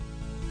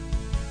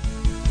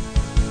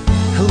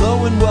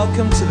Hello and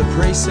welcome to the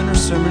Praise Center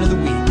Sermon of the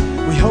Week.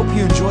 We hope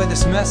you enjoy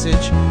this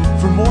message.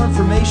 For more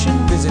information,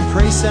 visit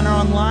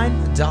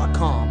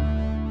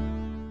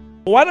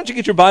PraiseCenterOnline.com. Why don't you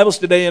get your Bibles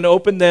today and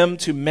open them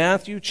to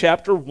Matthew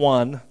chapter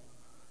 1.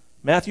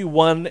 Matthew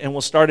 1, and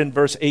we'll start in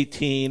verse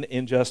 18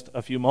 in just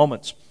a few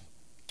moments.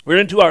 We're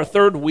into our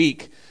third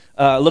week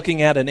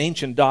looking at an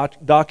ancient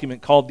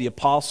document called the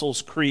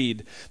Apostles'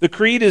 Creed. The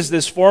Creed is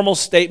this formal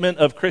statement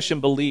of Christian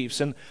beliefs.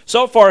 And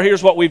so far,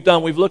 here's what we've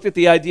done. We've looked at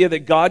the idea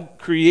that God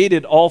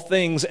created all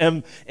things,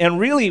 and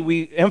really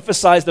we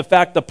emphasize the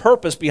fact the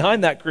purpose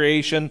behind that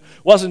creation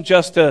wasn't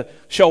just to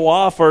show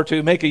off or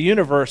to make a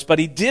universe, but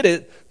He did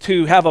it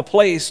to have a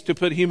place to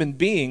put human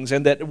beings,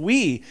 and that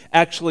we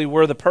actually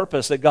were the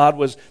purpose that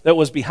that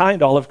was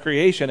behind all of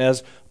creation.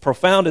 As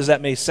profound as that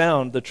may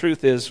sound, the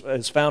truth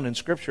is found in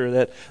Scripture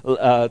that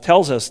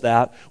tells us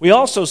that. We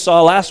also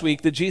saw last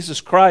week that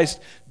Jesus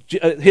Christ,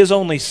 His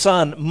only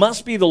Son,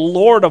 must be the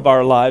Lord of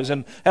our lives,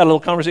 and had a little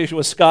conversation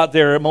with Scott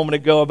there a moment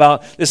ago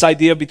about this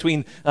idea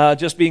between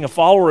just being a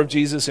follower of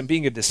Jesus and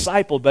being a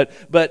disciple. But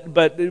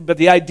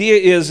the idea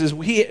is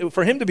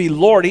for Him to be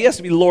Lord, He has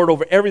to be Lord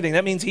over everything.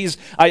 That means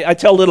I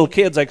tell little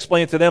kids, I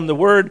explain to them the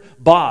word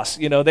boss.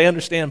 They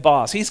understand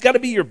boss. He's got to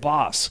be your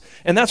boss,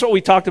 and that's what we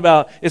talked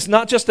about. It's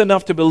not just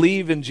enough to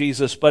believe in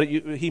Jesus, but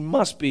He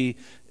must be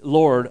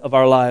Lord of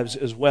our lives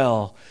as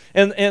well.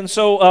 And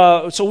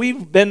so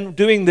we've been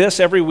doing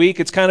this every week.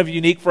 It's kind of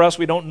unique for us.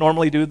 We don't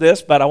normally do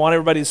this, but I want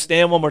everybody to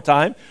stand one more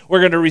time. We're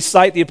going to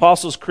recite the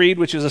Apostles' Creed,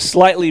 which is a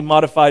slightly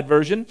modified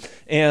version.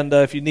 And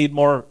if you need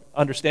more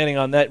understanding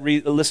on that,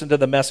 listen to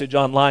the message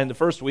online the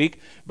first week.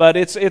 But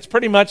it's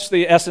pretty much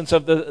the essence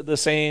of the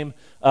same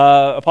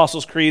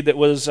Apostles' Creed that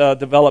was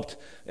developed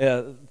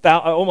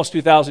almost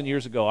 2,000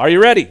 years ago. Are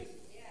you ready?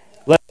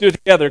 Let's do it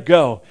together.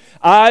 Go.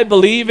 I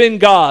believe in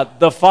God,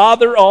 the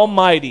Father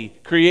Almighty,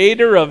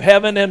 creator of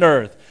heaven and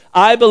earth.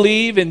 I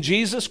believe in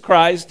Jesus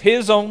Christ,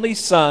 His only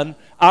Son,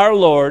 our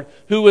Lord,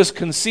 who was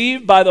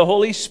conceived by the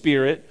Holy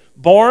Spirit,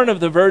 born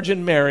of the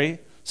Virgin Mary,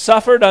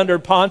 suffered under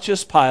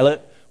Pontius Pilate,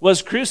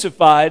 was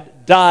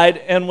crucified, died,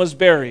 and was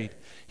buried.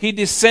 He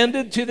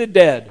descended to the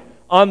dead.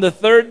 On the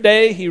third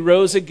day He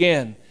rose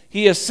again.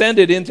 He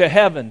ascended into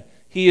heaven.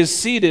 He is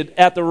seated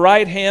at the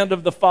right hand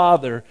of the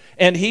Father,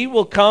 and He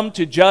will come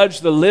to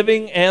judge the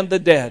living and the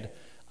dead.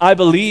 I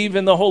believe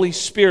in the Holy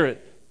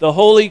Spirit, the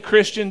holy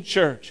Christian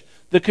church,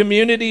 the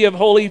community of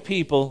holy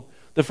people,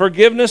 the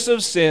forgiveness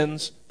of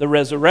sins, the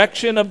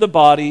resurrection of the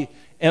body,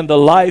 and the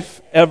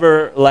life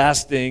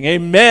everlasting.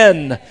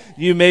 Amen.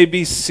 You may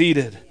be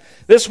seated.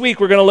 This week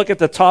we're going to look at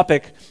the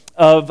topic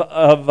of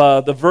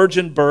the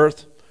virgin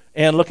birth,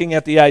 and looking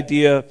at the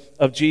idea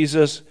of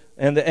Jesus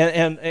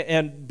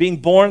and being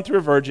born through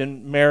a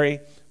virgin,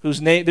 Mary,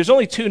 whose name, there's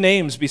only two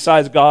names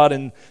besides God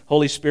and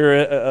Holy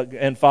Spirit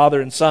and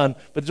Father and Son,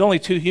 but there's only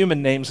two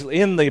human names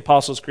in the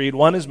Apostles' Creed.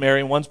 One is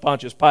Mary and one's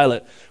Pontius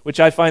Pilate, which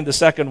I find the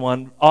second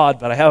one odd,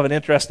 but I have an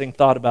interesting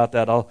thought about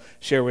that I'll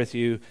share with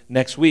you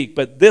next week.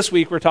 But this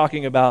week we're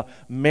talking about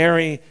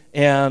Mary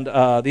and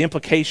the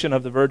implication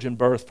of the virgin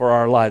birth for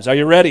our lives. Are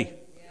you ready?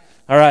 Yeah.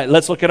 All right,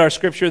 let's look at our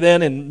scripture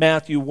then in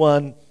Matthew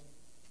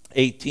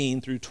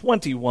 1:18 through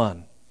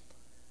 21.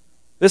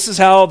 This is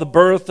how the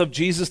birth of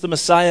Jesus the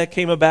Messiah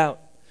came about.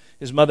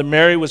 His mother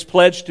Mary was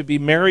pledged to be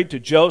married to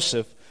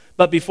Joseph,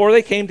 but before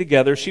they came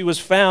together, she was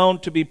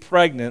found to be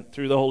pregnant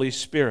through the Holy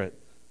Spirit.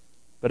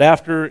 But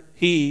after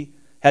he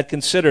had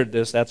considered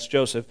this, that's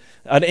Joseph,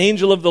 an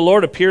angel of the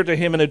Lord appeared to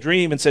him in a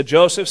dream and said,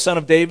 Joseph, son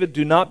of David,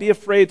 do not be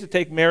afraid to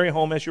take Mary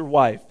home as your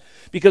wife,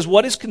 because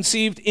what is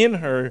conceived in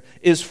her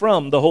is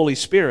from the Holy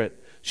Spirit.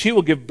 She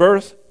will give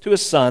birth to a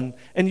son,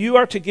 and you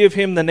are to give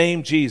him the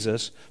name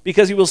Jesus,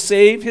 because he will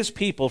save his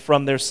people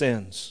from their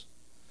sins.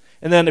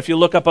 And then if you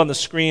look up on the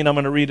screen, I'm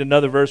going to read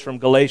another verse from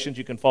Galatians.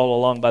 You can follow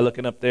along by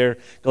looking up there,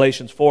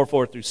 Galatians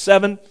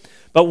 4:4-7.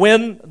 But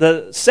when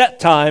the set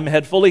time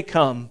had fully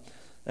come,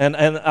 and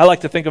I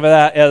like to think of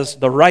that as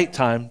the right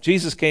time.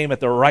 Jesus came at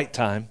the right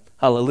time.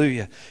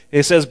 Hallelujah.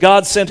 It says,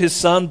 God sent His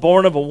Son,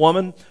 born of a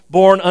woman,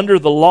 born under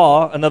the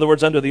law, in other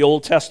words, under the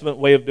Old Testament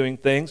way of doing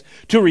things,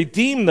 to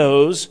redeem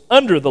those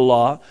under the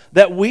law,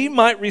 that we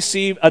might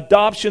receive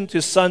adoption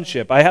to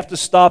sonship. I have to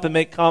stop and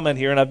make comment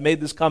here, and I've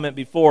made this comment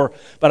before,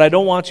 but I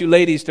don't want you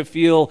ladies to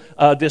feel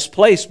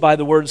displaced by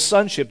the word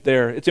sonship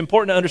there. It's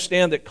important to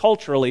understand that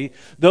culturally,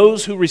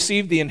 those who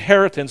received the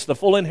inheritance, the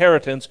full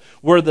inheritance,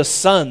 were the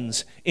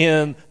sons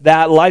in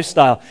that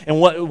lifestyle. And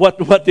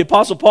what the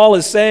Apostle Paul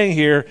is saying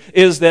here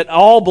is that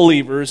all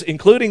believers,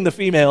 including the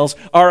females,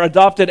 are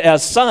adopted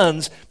as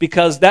sons,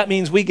 because that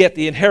means we get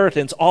the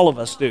inheritance. All of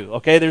us do,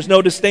 okay? There's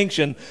no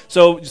distinction.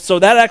 So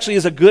that actually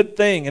is a good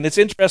thing. And it's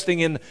interesting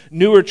in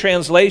newer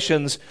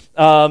translations,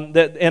 and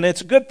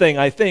it's a good thing,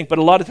 I think, but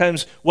a lot of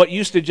times what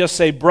used to just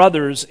say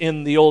brothers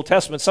in the Old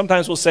Testament,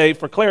 sometimes we'll say,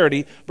 for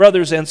clarity,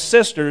 brothers and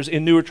sisters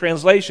in newer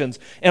translations.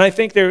 And I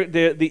think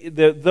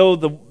though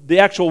the the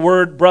actual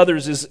word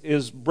brothers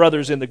is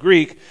brothers in the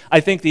Greek,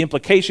 I think the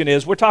implication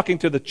is we're talking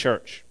to the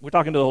church. We're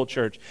talking to the whole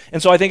church.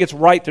 And so I think it's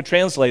right to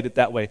translate it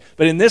that way.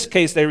 But in this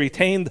case, they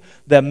retained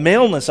the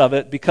maleness of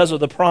it because of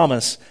the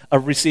promise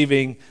of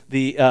receiving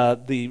the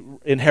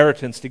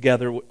inheritance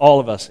together, all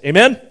of us.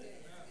 Amen?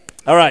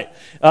 All right.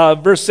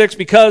 Verse 6,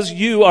 because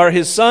you are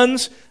his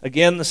sons,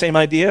 again, the same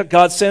idea,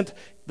 God sent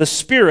the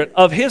Spirit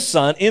of his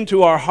Son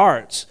into our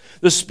hearts,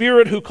 the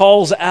Spirit who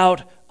calls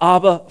out,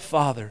 Abba,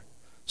 Father.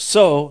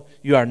 So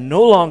you are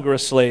no longer a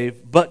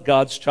slave, but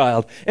God's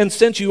child. And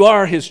since you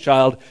are his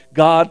child,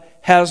 God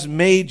has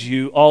made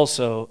you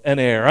also an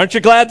heir. Aren't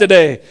you glad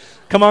today?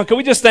 Come on, can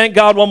we just thank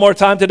God one more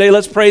time today?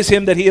 Let's praise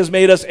him that he has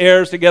made us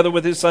heirs together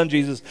with his son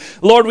Jesus.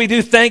 Lord, we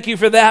do thank you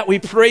for that. We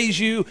praise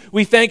you.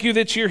 We thank you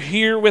that you're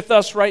here with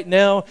us right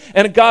now.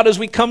 And God, as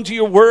we come to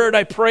your word,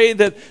 I pray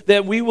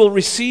that we will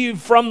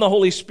receive from the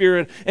Holy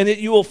Spirit and that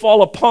you will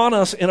fall upon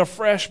us in a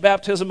fresh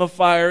baptism of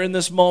fire in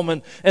this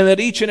moment, and that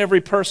each and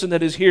every person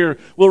that is here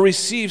will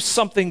receive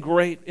something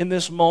great in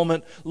this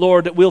moment,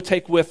 Lord, that we'll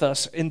take with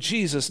us. In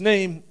Jesus'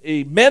 name,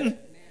 amen.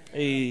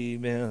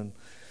 Amen.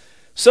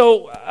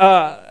 So,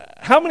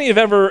 how many have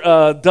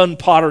ever done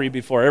pottery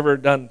before? Ever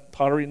done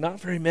pottery?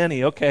 Not very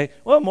many. Okay.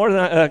 Well, more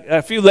than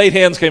a few late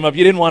hands came up.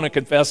 You didn't want to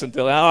confess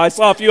until I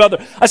saw a few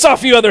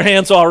other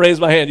hands, so I'll raise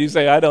my hand. You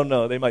say, I don't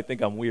know. They might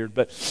think I'm weird.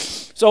 But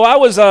so I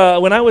was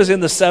when I was in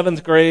the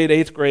 7th grade,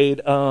 8th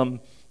grade,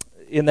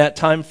 in that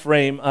time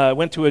frame, I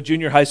went to a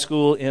junior high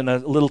school in a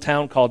little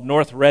town called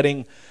North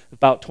Reading,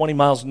 about 20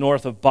 miles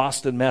north of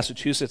Boston,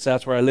 Massachusetts.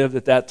 That's where I lived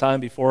at that time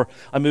before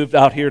I moved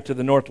out here to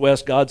the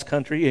Northwest, God's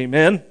country.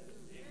 Amen.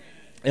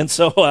 And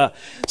so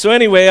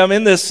anyway, I'm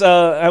in this,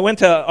 I went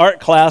to art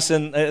class,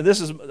 and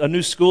this is a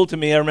new school to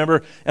me, I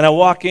remember, and I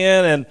walk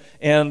in,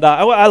 and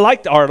I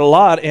liked art a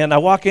lot, and I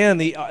walk in,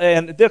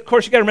 and of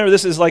course you got to remember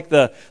this is like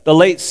the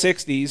late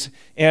 60s,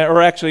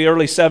 or actually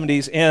early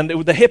 70s, and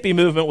the hippie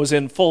movement was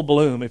in full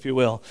bloom, if you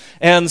will.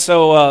 And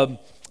so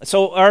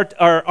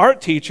our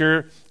art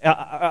teacher,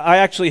 I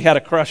actually had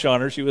a crush on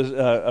her. She was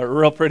a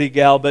real pretty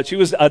gal, but she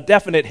was a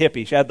definite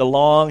hippie. She had the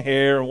long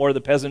hair and wore the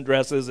peasant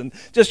dresses and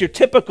just your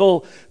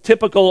typical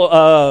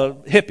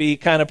hippie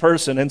kind of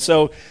person. And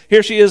so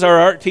here she is, our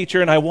art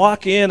teacher, and I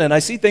walk in and I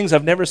see things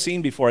I've never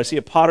seen before. I see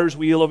a potter's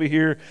wheel over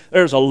here.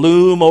 There's a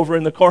loom over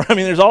in the corner. I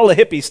mean, there's all the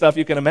hippie stuff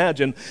you can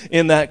imagine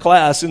in that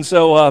class. And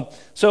so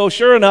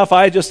sure enough,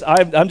 I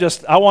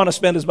want to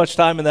spend as much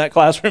time in that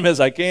classroom as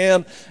I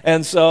can.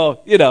 And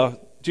so,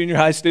 junior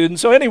high student.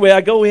 So anyway, I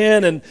go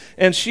in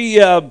and she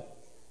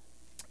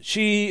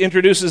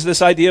introduces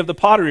this idea of the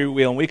pottery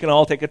wheel, and we can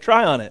all take a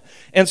try on it.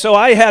 And so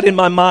I had in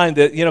my mind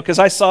that, because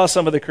I saw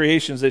some of the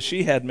creations that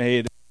she had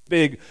made,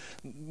 big,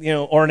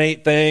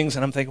 ornate things,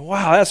 and I'm thinking,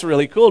 wow, that's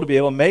really cool to be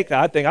able to make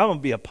that. I think I'm going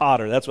to be a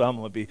potter. That's what I'm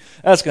going to be.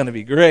 That's going to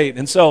be great.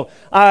 And so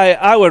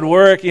I would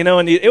work,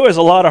 and it was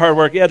a lot of hard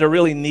work. You had to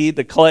really knead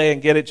the clay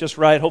and get it just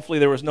right. Hopefully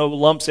there was no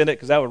lumps in it,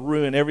 because that would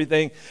ruin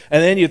everything.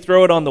 And then you'd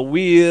throw it on the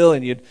wheel,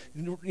 and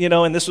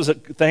and this was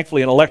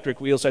thankfully an electric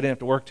wheel, so I didn't have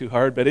to work too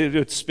hard, but it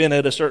would spin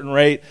at a certain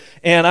rate.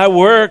 And I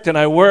worked,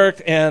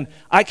 and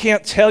I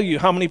can't tell you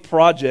how many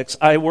projects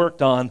I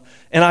worked on,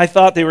 and I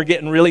thought they were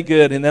getting really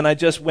good, and then I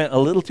just went a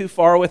little too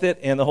far with it,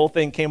 and the whole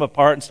thing came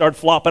apart and started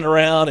flopping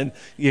around, and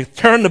you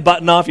turn the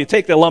button off, you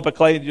take the lump of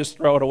clay and you just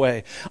throw it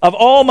away. Of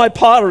all my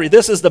pottery,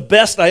 this is the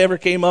best I ever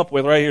came up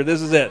with right here.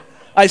 This is it.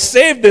 I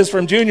saved this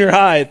from junior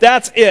high.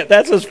 That's it.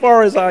 That's as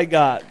far as I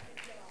got.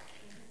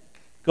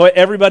 Go ahead,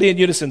 everybody in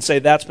unison say,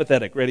 that's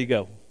pathetic. Ready,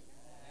 go.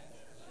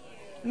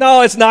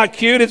 No, it's not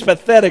cute. It's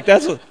pathetic.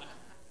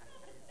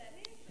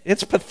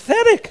 It's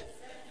pathetic.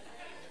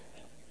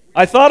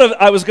 I thought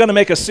I was going to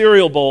make a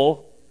cereal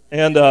bowl,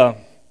 and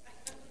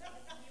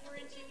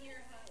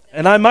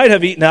I might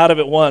have eaten out of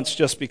it once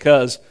just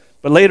because.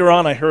 But later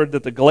on, I heard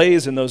that the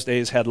glaze in those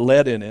days had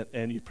lead in it,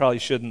 and you probably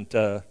shouldn't.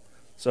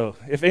 So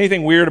if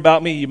anything weird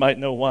about me, you might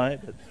know why.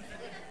 But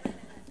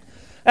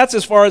that's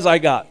as far as I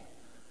got.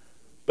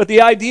 But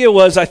the idea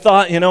was, I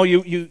thought,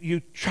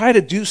 you try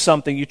to do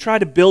something, you try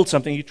to build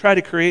something, you try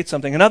to create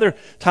something. Another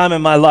time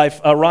in my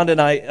life, Rhonda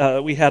and I,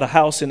 we had a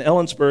house in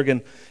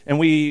Ellensburg, and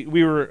we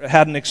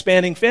had an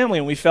expanding family,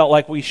 and we felt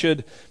like we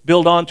should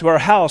build onto our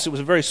house. It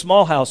was a very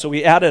small house, so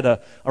we added a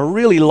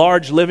really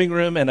large living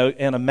room and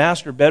a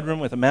master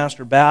bedroom with a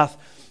master bath.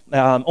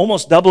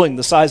 Almost doubling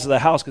the size of the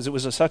house because it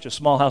was such a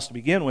small house to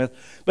begin with.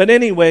 But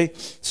anyway,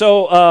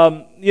 so,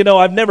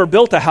 I've never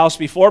built a house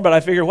before, but I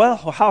figured, well,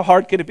 how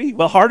hard could it be?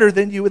 Well, harder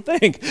than you would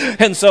think.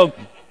 And so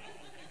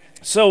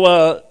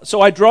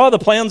I draw the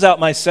plans out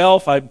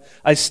myself.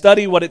 I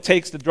study what it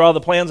takes to draw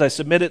the plans. I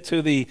submit it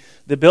to the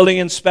building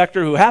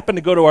inspector, who happened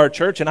to go to our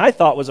church and I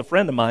thought was a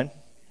friend of mine.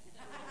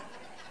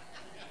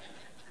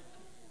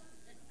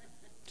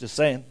 Just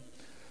saying.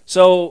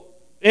 So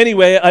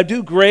anyway, I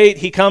do great.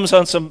 He comes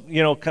on some,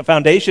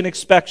 foundation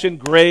inspection,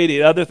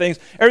 great. Other things,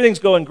 everything's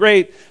going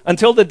great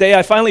until the day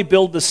I finally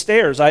build the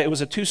stairs. It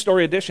was a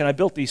 2-story addition. I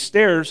built these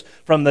stairs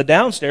from the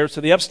downstairs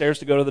to the upstairs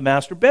to go to the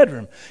master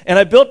bedroom. And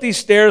I built these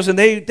stairs, and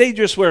they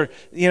just were,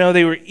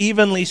 they were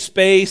evenly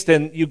spaced.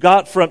 And you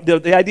got from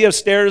the idea of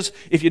stairs,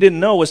 if you didn't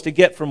know, was to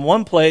get from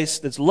one place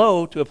that's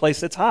low to a place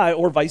that's high,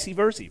 or vice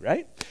versa,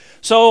 right?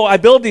 So I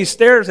build these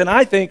stairs, and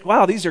I think,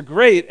 wow, these are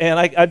great.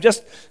 And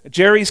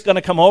Jerry's going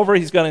to come over.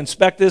 He's going to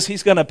inspect this.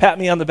 He's going to pat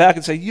me on the back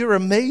and say, you're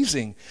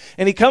amazing.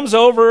 And he comes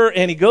over,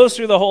 and he goes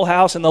through the whole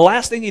house. And the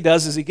last thing he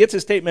does is he gets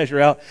his tape measure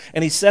out,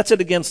 and he sets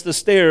it against the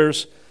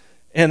stairs.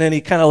 And then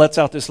he kind of lets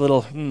out this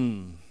little,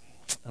 And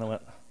I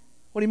went,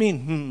 what do you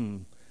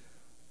mean,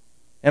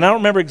 And I don't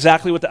remember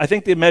exactly I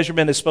think the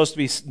measurement is supposed to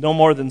be no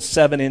more than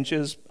 7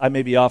 inches. I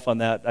may be off on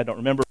that. I don't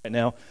remember right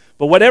now.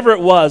 But whatever it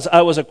was,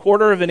 I was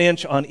 1/4 of an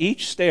inch on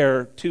each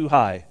stair too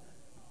high.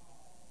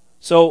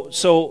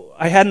 So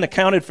I hadn't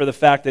accounted for the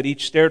fact that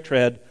each stair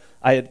tread,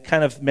 I had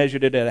kind of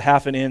measured it at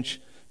 1/2 an inch,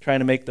 trying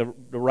to make and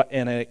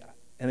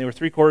they were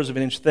 3/4 of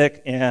an inch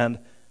thick, and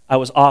I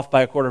was off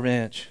by 1/4 of an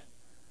inch.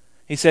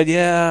 He said,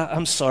 yeah,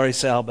 I'm sorry,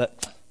 Sal,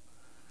 but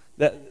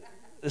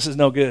this is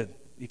no good.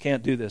 You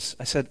can't do this.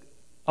 I said,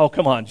 oh,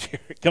 come on, Jerry,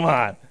 come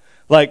on.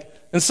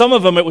 And some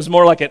of them, it was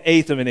more like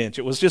 1/8 of an inch.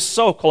 It was just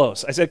so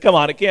close. I said, come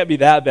on, it can't be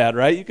that bad,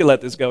 right? You can let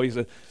this go. He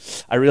said,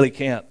 I really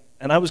can't.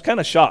 And I was kind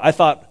of shocked. I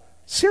thought,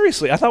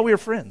 seriously, I thought we were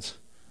friends.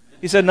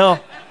 He said, no.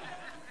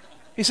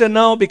 He said,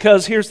 no,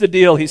 because here's the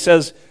deal. He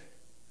says,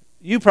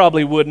 you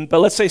probably wouldn't, but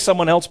let's say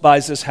someone else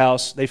buys this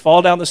house. They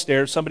fall down the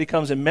stairs. Somebody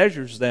comes and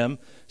measures them,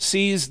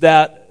 sees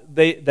that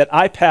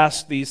I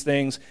passed these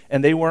things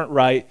and they weren't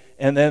right,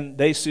 and then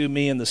they sue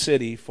me in the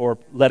city for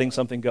letting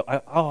something go.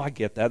 I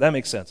get that. That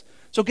makes sense.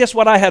 So guess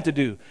what I had to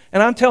do?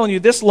 And I'm telling you,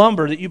 this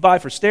lumber that you buy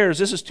for stairs,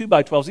 this is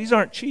 2x12s. These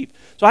aren't cheap.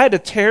 So I had to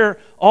tear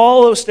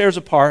all those stairs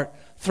apart,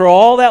 throw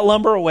all that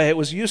lumber away. It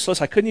was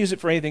useless. I couldn't use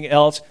it for anything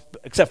else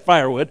except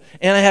firewood.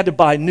 And I had to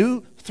buy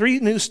 3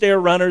 new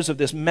stair runners of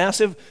this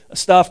massive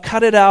stuff,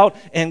 cut it out,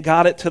 and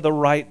got it to the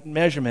right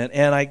measurement.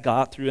 And I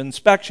got through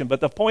inspection.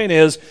 But the point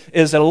is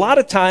that a lot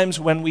of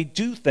times when we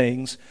do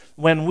things,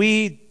 when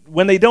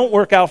they don't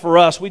work out for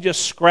us, we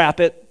just scrap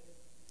it,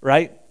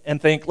 right?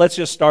 And think, let's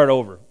just start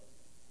over.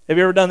 Have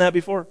you ever done that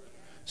before?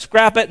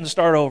 Scrap it and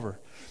start over.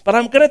 But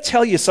I'm going to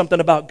tell you something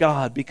about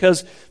God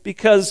because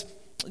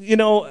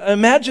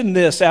imagine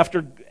this.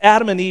 After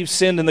Adam and Eve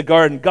sinned in the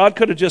garden, God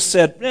could have just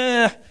said,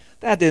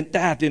 that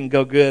didn't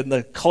go good, and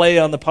the clay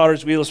on the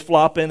potter's wheel is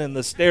flopping, and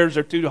the stairs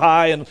are too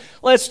high, and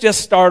let's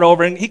just start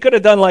over. And he could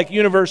have done like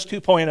Universe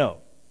 2.0,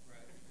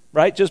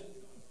 right? Just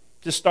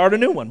start a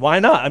new one. Why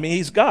not? I mean,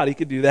 he's God. He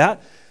could do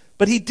that.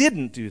 But he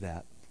didn't do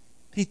that.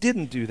 He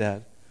didn't do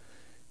that.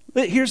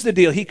 But here's the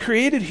deal. He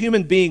created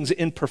human beings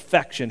in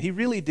perfection. He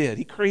really did.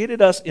 He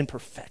created us in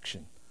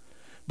perfection.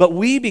 But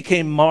we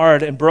became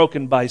marred and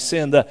broken by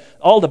sin.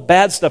 All the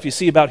bad stuff you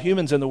see about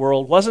humans in the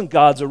world wasn't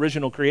God's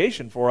original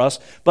creation for us,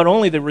 but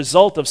only the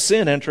result of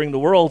sin entering the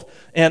world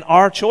and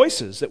our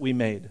choices that we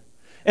made.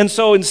 And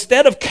so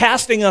instead of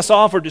casting us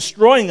off or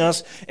destroying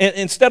us, and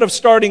instead of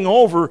starting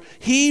over,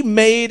 he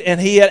made,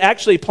 and he had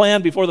actually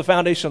planned before the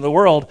foundation of the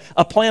world,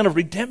 a plan of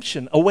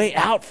redemption, a way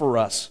out for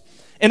us.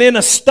 And in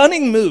a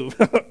stunning move,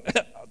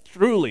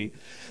 truly,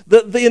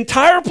 the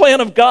entire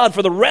plan of God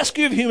for the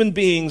rescue of human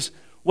beings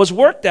was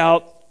worked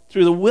out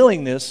through the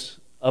willingness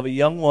of a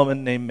young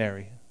woman named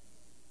Mary.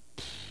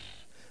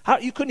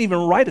 You couldn't even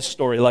write a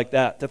story like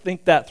that, to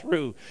think that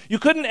through. You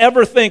couldn't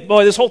ever think,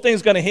 boy, this whole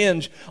thing's going to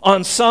hinge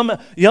on some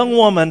young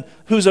woman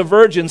who's a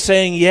virgin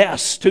saying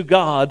yes to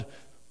God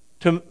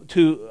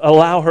to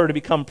allow her to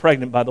become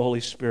pregnant by the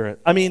Holy Spirit.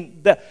 I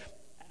mean,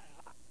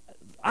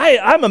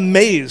 I'm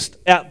amazed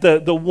at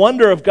the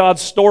wonder of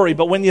God's story,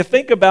 but when you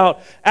think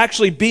about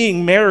actually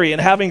being Mary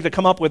and having to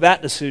come up with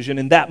that decision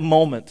in that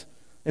moment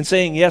and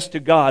saying yes to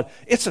God,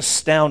 it's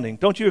astounding.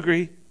 Don't you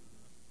agree?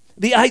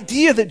 The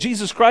idea that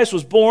Jesus Christ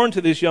was born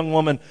to this young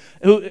woman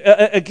who,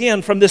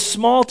 again, from this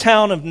small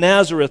town of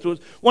Nazareth, was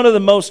one of the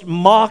most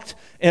mocked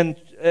and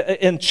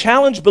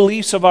challenged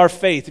beliefs of our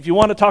faith. If you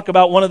want to talk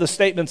about one of the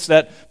statements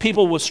that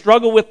people will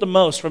struggle with the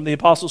most from the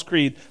Apostles'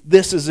 Creed,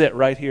 this is it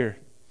right here.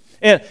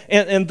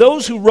 And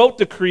those who wrote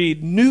the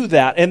creed knew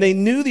that, and they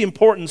knew the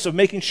importance of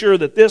making sure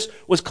that this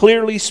was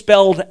clearly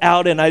spelled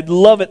out, and I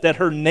love it that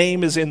her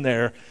name is in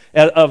there,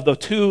 of the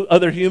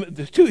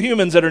two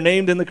humans that are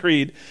named in the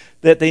creed,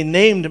 that they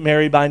named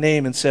Mary by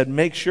name and said,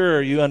 make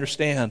sure you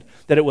understand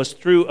that it was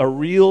through a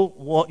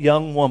real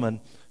young woman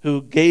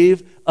who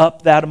gave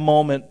up that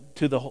moment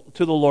to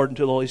the Lord and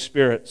to the Holy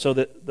Spirit so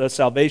that the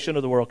salvation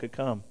of the world could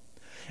come.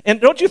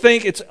 And don't you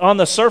think it's on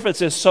the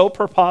surface is so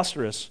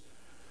preposterous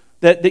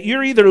that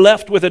you're either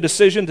left with a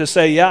decision to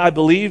say, yeah, I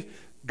believe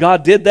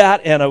God did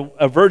that and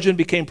a virgin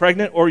became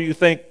pregnant, or you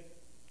think,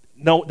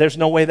 no, there's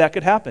no way that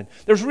could happen.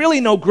 There's really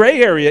no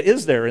gray area,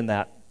 is there, in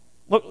that?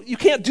 Look, you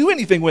can't do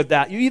anything with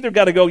that. You either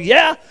got to go,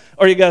 yeah,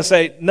 or you got to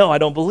say, no, I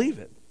don't believe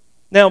it.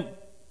 Now,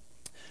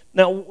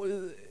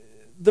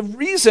 the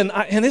reason,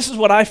 and this is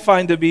what I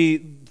find to be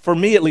for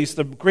me at least,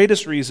 the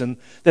greatest reason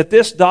that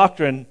this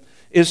doctrine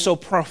is so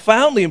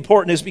profoundly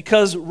important is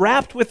because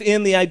wrapped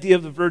within the idea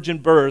of the virgin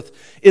birth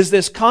is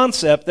this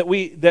concept that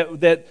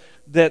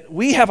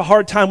we have a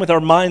hard time with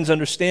our minds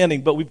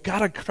understanding, but we've got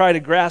to try to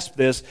grasp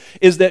this,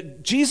 is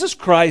that Jesus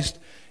Christ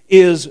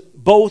is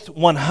both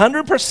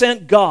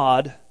 100%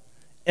 God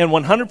and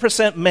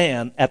 100%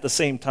 man at the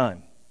same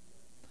time.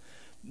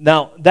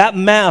 Now, that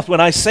math, when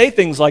I say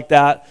things like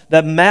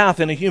that math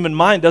in a human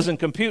mind doesn't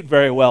compute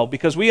very well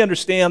because we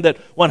understand that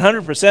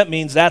 100%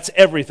 means that's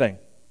everything.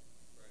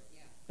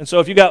 And so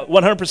if you got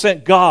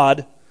 100%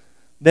 God,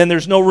 then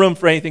there's no room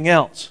for anything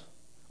else.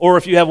 Or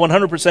if you have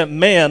 100%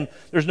 man,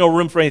 there's no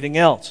room for anything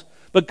else.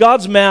 But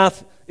God's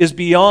math is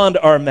beyond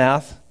our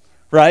math,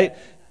 right?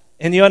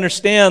 And you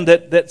understand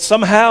that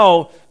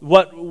somehow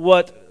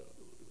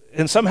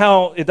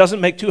somehow it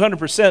doesn't make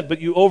 200%, but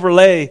you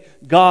overlay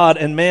God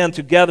and man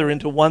together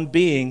into one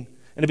being,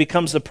 and it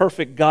becomes the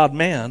perfect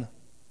God-man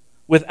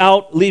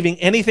without leaving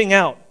anything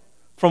out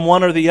from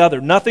one or the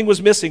other. Nothing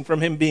was missing from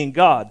him being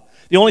God.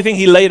 The only thing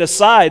he laid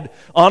aside,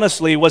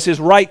 honestly, was his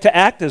right to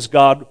act as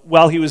God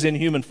while he was in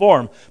human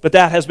form. But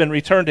that has been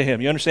returned to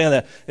him. You understand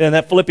that? And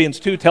that Philippians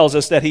 2 tells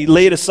us that he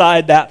laid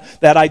aside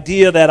that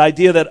idea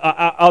that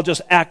I'll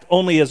just act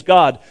only as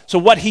God. So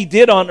what he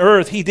did on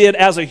earth, he did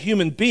as a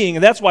human being.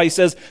 And that's why he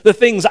says, the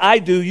things I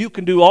do, you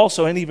can do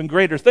also, and even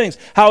greater things.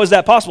 How is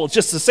that possible? It's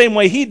just the same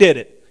way he did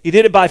it. He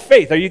did it by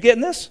faith. Are you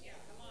getting this?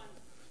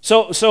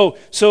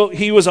 So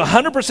he was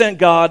 100%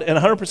 God and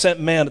 100%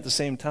 man at the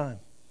same time.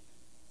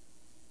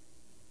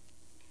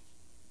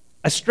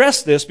 I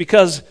stress this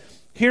because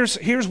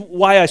here's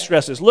why I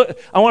stress this. Look,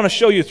 I want to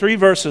show you 3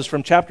 verses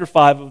from chapter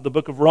 5 of the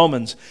book of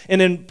Romans. And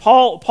then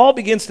Paul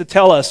begins to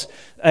tell us,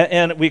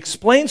 and he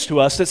explains to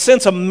us that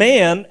since a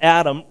man,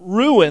 Adam,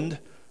 ruined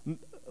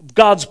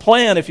God's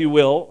plan, if you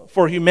will,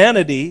 for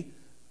humanity,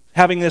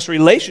 having this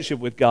relationship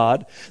with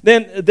God,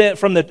 then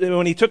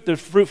when he took the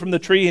fruit from the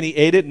tree and he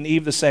ate it, and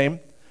Eve the same,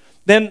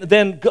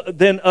 then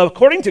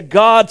according to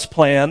God's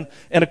plan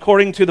and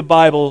according to the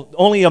Bible,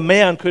 only a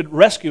man could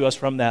rescue us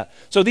from that.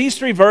 So these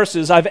 3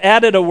 verses, I've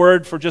added a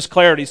word for just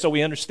clarity so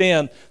we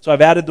understand. So I've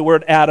added the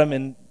word Adam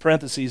in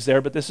parentheses there,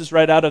 but this is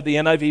right out of the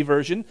NIV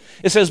version.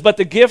 It says, "But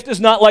the gift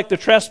is not like the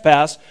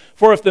trespass,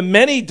 for if the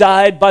many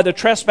died by the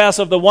trespass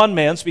of the one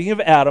man," speaking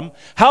of Adam,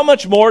 "how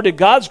much more did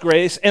God's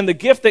grace and the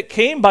gift that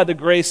came by the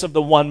grace of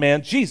the one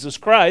man, Jesus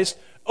Christ,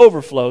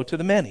 overflow to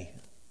the many?"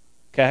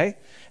 Okay?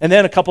 And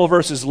then a couple of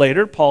verses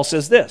later, Paul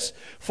says this,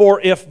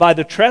 "For if by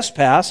the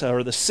trespass,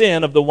 or the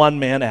sin of the one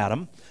man,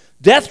 Adam,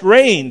 death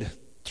reigned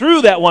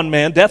through that one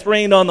man, death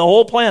reigned on the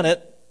whole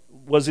planet,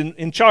 was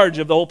in charge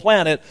of the whole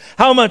planet,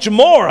 how much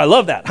more," I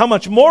love that, "how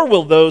much more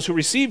will those who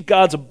receive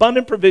God's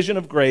abundant provision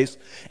of grace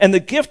and the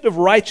gift of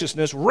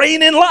righteousness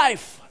reign in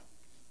life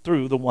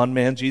through the one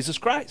man, Jesus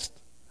Christ?"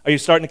 Are you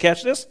starting to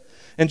catch this?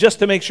 And just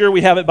to make sure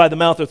we have it by the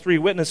mouth of 3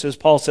 witnesses,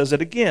 Paul says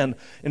it again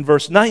in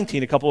verse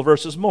 19, a couple of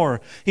verses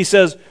more. He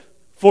says,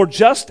 "For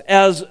just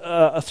as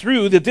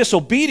through the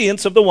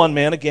disobedience of the one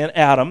man," again,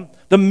 Adam,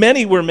 "the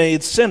many were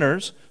made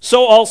sinners,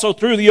 so also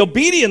through the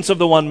obedience of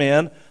the one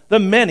man, the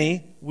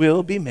many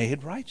will be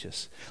made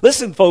righteous."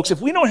 Listen, folks,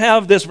 if we don't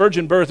have this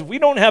virgin birth, if we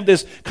don't have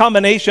this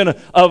combination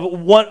of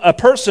a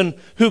person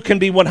who can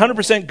be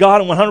 100%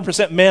 God and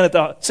 100% man at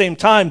the same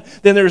time,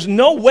 then there's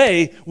no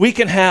way we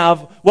can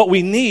have what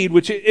we need,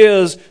 which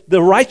is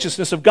the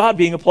righteousness of God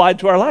being applied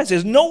to our lives.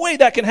 There's no way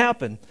that can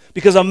happen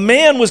because a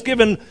man was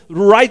given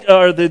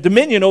the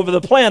dominion over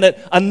the planet.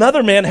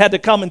 Another man had to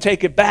come and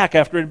take it back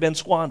after it had been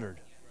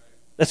squandered.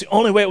 That's the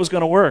only way it was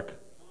going to work.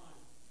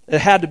 It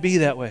had to be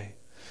that way.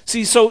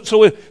 See, so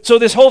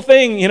this whole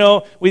thing,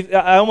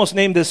 I almost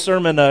named this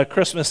sermon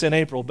Christmas in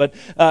April, but,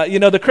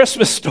 the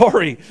Christmas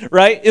story,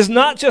 right, is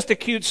not just a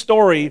cute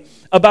story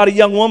about a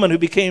young woman who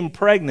became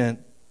pregnant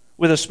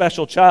with a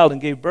special child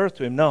and gave birth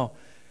to him. No,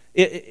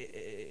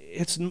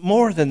 it's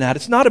more than that.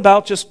 It's not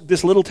about just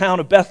this little town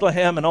of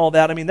Bethlehem and all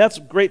that. I mean, that's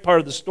a great part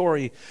of the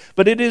story,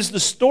 but it is the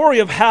story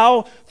of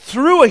how,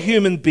 through a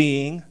human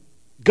being,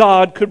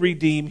 God could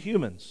redeem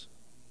humans.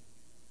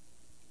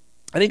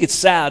 I think it's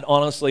sad,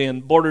 honestly,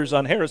 and borders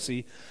on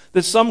heresy,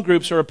 that some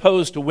groups are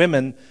opposed to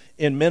women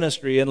in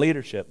ministry and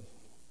leadership.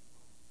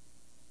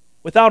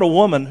 Without a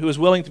woman who is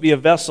willing to be a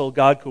vessel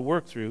God could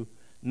work through,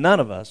 none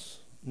of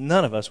us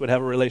would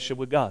have a relationship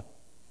with God.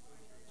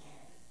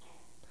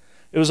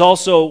 It was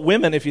also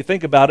women, if you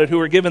think about it, who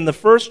were given the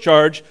first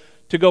charge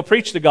to go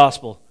preach the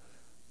gospel.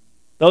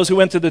 Those who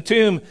went to the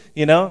tomb,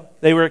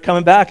 they were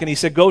coming back, and he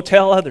said, "Go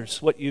tell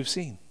others what you've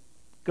seen.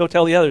 Go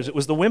tell the others." It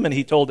was the women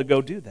he told to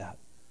go do that.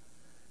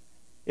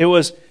 It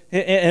was,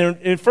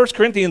 in 1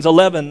 Corinthians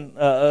 11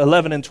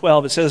 and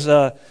 12, it says,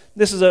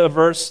 this is a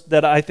verse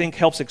that I think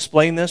helps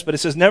explain this, but it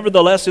says,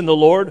 "Nevertheless, in the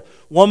Lord,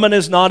 woman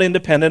is not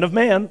independent of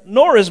man,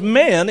 nor is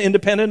man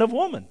independent of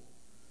woman.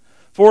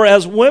 For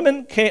as a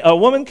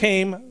woman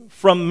came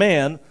from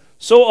man,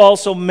 so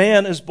also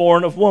man is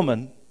born of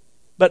woman,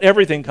 but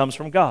everything comes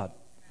from God."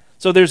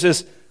 So there's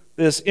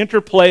this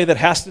interplay that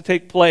has to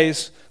take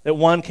place, that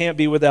one can't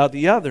be without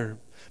the other.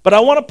 But I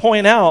want to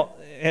point out,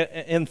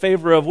 in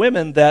favor of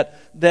women that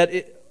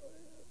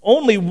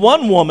only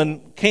one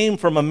woman came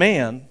from a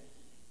man,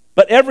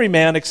 but every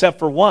man except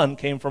for one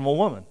came from a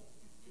woman.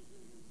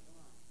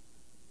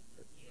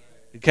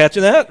 You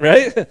catching that,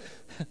 right?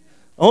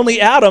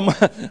 Only Adam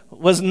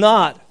was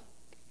not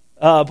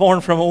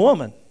born from a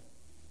woman.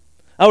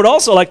 I would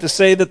also like to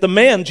say that the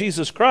man,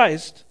 Jesus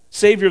Christ,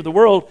 Savior of the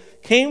world,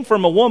 came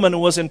from a woman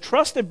and was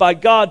entrusted by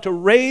God to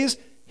raise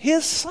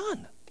his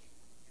son.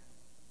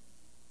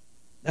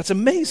 That's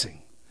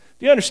amazing.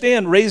 Do you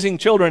understand? Raising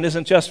children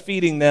isn't just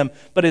feeding them,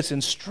 but it's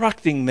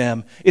instructing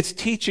them. It's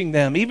teaching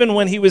them. Even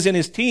when he was in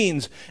his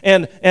teens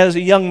and as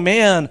a young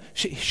man,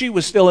 she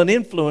was still an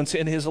influence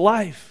in his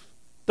life.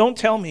 Don't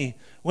tell me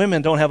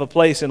women don't have a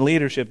place in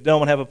leadership,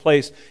 don't have a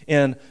place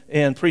in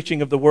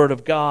preaching of the Word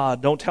of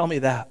God. Don't tell me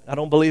that. I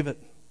don't believe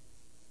it.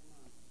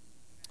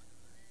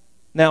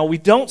 Now, we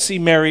don't see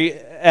Mary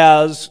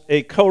as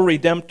a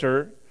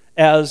co-redemptor,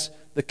 as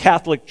the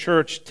Catholic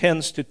Church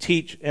tends to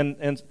teach,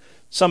 and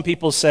some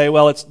people say,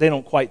 well, they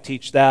don't quite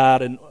teach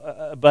that,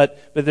 but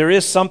there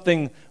is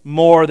something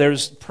more.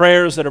 There's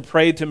prayers that are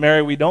prayed to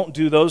Mary. We don't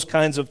do those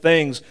kinds of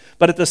things,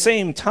 but at the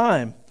same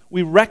time,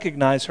 we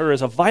recognize her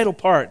as a vital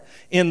part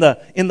in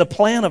the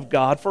plan of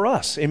God for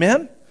us.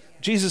 Amen?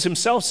 Jesus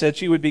himself said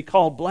she would be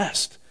called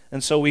blessed,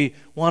 and so we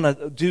want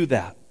to do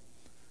that.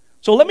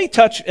 So let me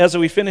touch, as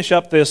we finish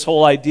up this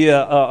whole idea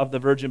of the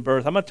virgin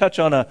birth, I'm going to touch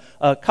on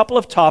a couple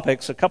of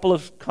topics, a couple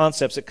of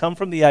concepts that come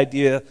from the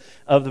idea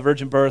of the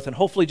virgin birth, and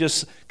hopefully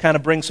just kind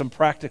of bring some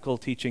practical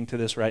teaching to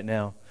this right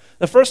now.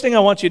 The first thing I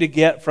want you to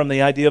get from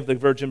the idea of the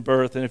virgin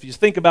birth, and if you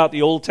think about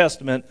the Old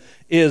Testament,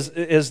 is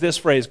this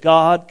phrase: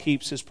 God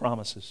keeps his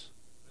promises.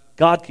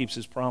 God keeps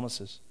his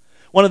promises.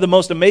 One of the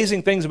most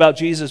amazing things about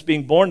Jesus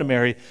being born to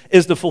Mary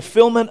is the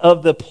fulfillment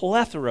of the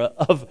plethora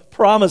of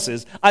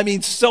promises. I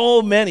mean,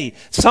 so many,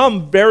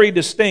 some very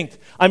distinct.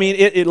 I mean,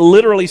 it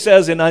literally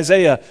says in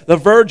Isaiah, the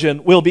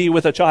virgin will be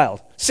with a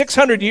child.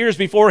 600 years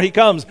before he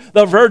comes,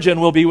 the virgin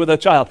will be with a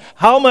child.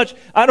 How much?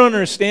 I don't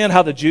understand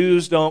how the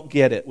Jews don't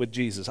get it with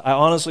Jesus. I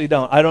honestly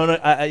don't. I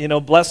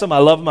don't, bless them. I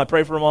love them. I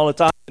pray for them all the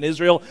time in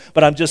Israel.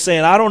 But I'm just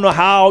saying, I don't know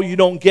how you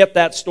don't get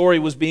that story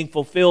was being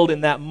fulfilled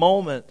in that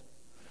moment.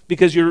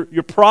 Because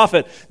your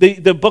prophet,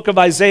 the book of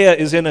Isaiah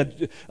is in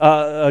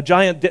a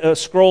giant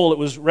scroll that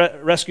was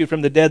rescued from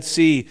the Dead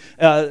Sea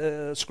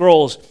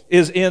Scrolls,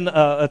 is in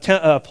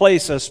a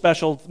place, a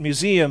special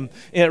museum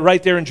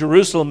right there in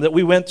Jerusalem that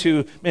we went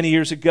to many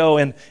years ago.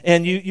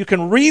 And you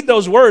can read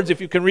those words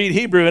if you can read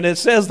Hebrew, and it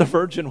says the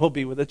virgin will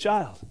be with a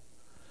child.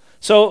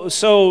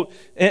 So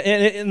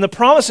the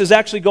promises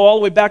actually go all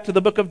the way back to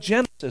the book of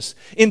Genesis.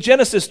 In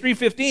Genesis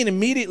 3:15,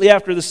 immediately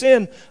after the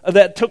sin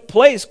that took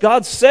place,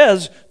 God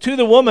says to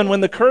the woman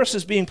when the curse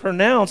is being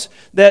pronounced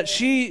that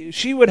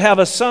she would have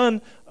a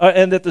son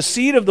and that the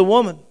seed of the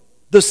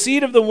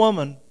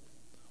woman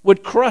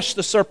would crush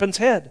the serpent's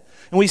head.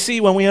 And we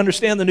see when we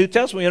understand the New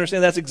Testament, we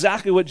understand that's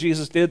exactly what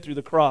Jesus did through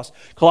the cross.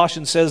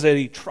 Colossians says that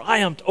he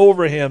triumphed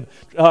over him,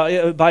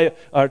 by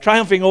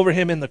triumphing over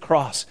him in the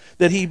cross.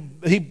 That he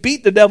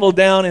beat the devil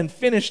down and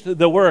finished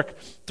the work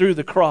through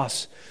the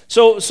cross.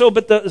 So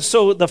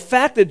the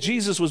fact that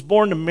Jesus was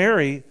born to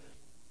Mary,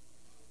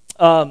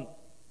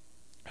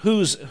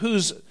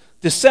 whose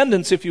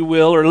descendants, if you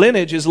will, or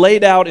lineage is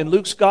laid out in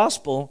Luke's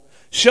gospel,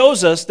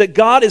 shows us that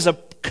God is a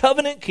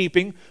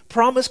covenant-keeping,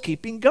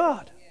 promise-keeping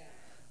God.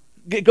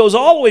 It goes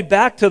all the way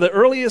back to the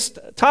earliest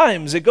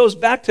times. It goes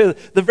back to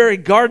the very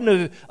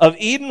Garden of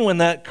Eden when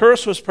that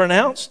curse was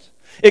pronounced.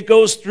 It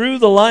goes through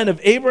the line of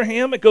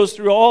Abraham. It goes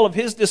through all of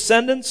his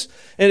descendants.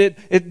 And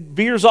it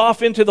veers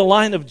off into the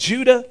line of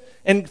Judah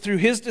and through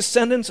his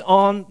descendants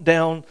on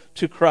down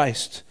to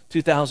Christ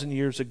 2,000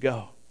 years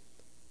ago.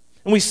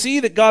 And we see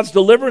that God's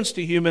deliverance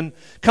to human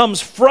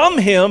comes from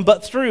him,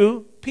 but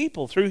through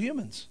people, through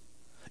humans.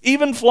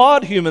 Even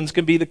flawed humans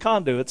can be the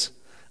conduits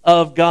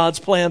of God's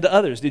plan to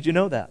others. Did you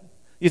know that?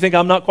 You think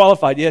I'm not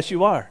qualified? Yes,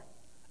 you are.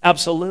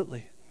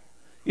 Absolutely.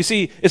 You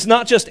see, it's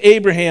not just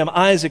Abraham,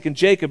 Isaac, and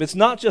Jacob. It's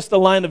not just the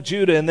line of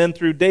Judah and then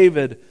through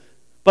David.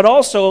 But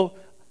also,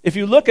 if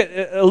you look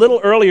at a little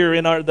earlier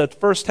in the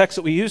first text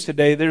that we use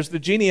today, there's the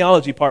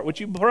genealogy part,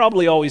 which you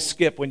probably always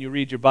skip when you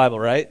read your Bible,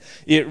 right?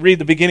 You read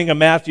the beginning of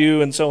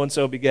Matthew, and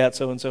so begat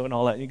so-and-so and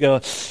all that. And you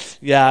go,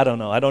 yeah, I don't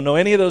know. I don't know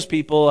any of those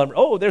people.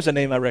 Oh, there's a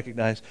name I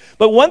recognize.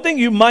 But one thing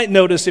you might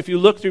notice if you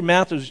look through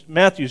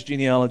Matthew's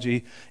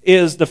genealogy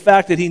is the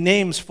fact that he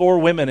names 4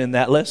 women in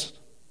that list.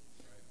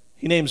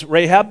 He names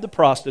Rahab the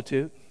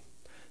prostitute,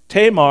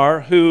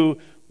 Tamar, who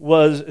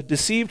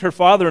deceived her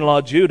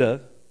father-in-law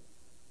Judah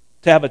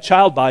to have a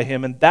child by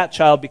him, and that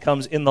child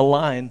becomes in the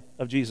line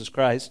of Jesus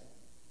Christ.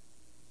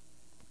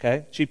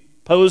 Okay? She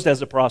posed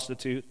as a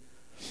prostitute.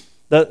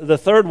 The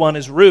third one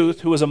is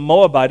Ruth, who was a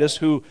Moabitess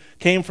who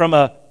came from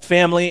a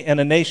family and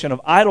a nation of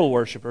idol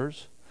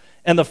worshipers.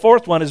 And the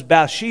fourth one is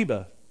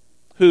Bathsheba,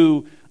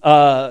 who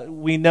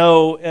we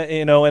know,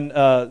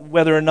 and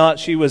whether or not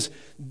she was,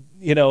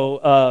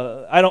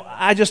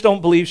 I just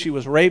don't believe she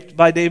was raped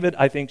by David.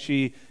 I think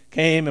she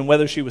came, and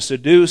whether she was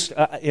seduced,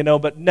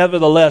 but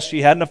nevertheless,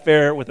 she had an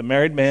affair with a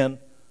married man.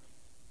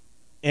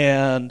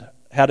 and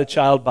had a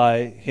child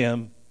by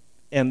him,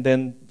 and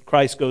then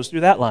Christ goes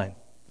through that line.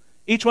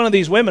 Each one of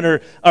these women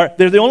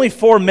they're the only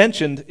four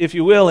mentioned, if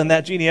you will, in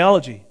that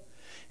genealogy.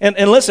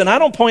 And listen, I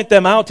don't point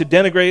them out to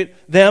denigrate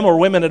them or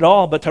women at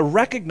all, but to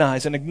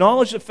recognize and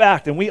acknowledge the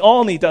fact, and we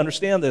all need to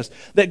understand this,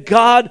 that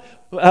God,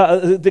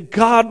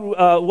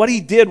 what he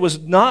did was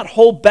not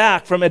hold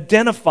back from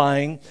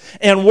identifying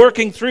and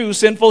working through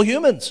sinful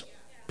humans.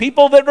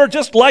 People that are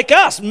just like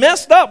us,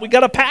 messed up, we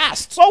got a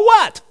past. So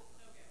what?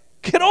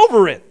 Get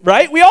over it,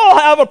 right? We all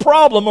have a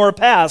problem or a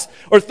past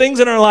or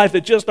things in our life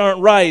that just aren't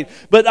right.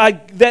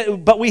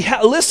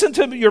 Listen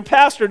to your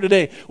pastor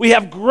today. We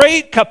have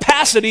great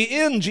capacity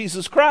in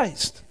Jesus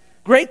Christ.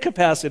 Great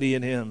capacity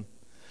in him.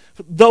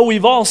 Though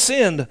we've all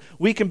sinned,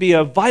 we can be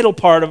a vital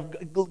part of...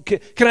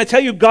 Can I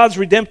tell you, God's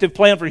redemptive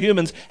plan for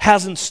humans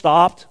hasn't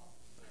stopped?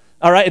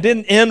 All right, it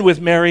didn't end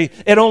with Mary.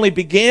 It only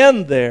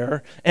began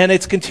there, and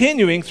it's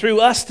continuing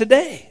through us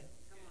today.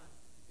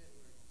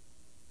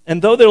 And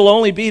though there will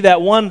only be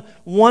that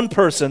one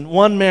person,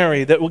 one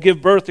Mary, that will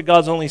give birth to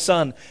God's only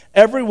Son,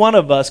 every one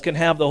of us can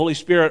have the Holy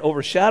Spirit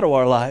overshadow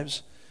our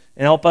lives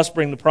and help us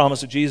bring the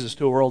promise of Jesus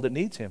to a world that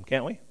needs him,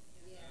 can't we?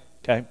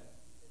 Okay.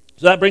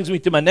 So that brings me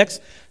to my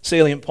next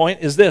salient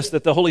point, is this,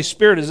 that the Holy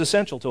Spirit is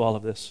essential to all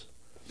of this.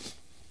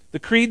 The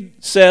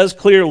Creed says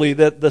clearly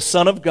that the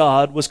Son of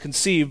God was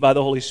conceived by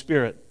the Holy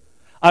Spirit.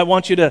 I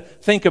want you to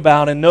think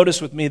about and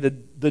notice with me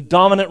the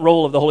dominant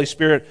role of the Holy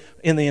Spirit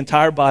in the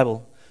entire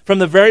Bible. From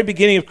the very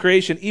beginning of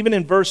creation, even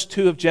in verse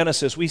 2 of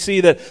Genesis, we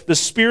see that the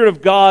Spirit of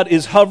God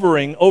is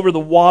hovering over the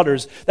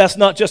waters. That's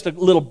not just a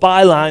little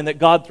byline that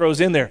God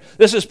throws in there.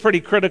 This is pretty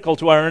critical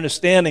to our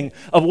understanding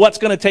of what's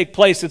going to take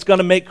place. It's going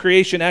to make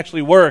creation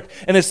actually work.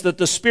 And it's that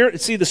the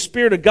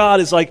Spirit of God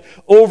is like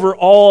over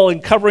all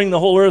and covering the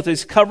whole earth.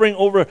 It's covering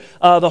over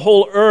the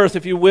whole earth,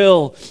 if you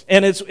will.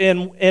 And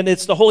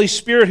it's the Holy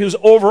Spirit who's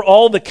over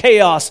all the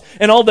chaos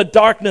and all the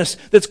darkness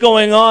that's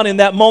going on in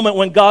that moment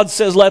when God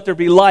says, "Let there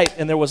be light,"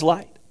 and there was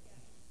light.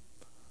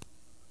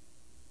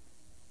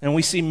 And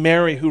we see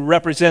Mary, who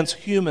represents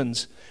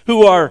humans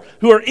who are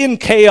in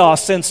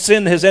chaos since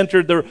sin has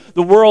entered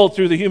the world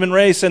through the human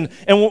race, and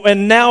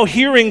now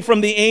hearing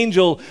from the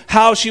angel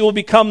how she will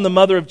become the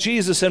mother of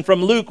Jesus. And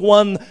from Luke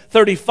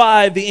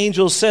 1:35, the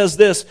angel says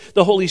this: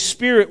 "The Holy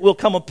Spirit will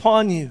come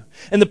upon you,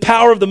 and the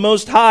power of the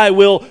Most High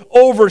will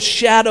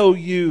overshadow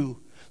you,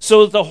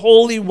 so that the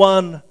Holy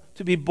One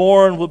to be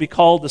born will be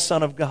called the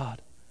Son of God."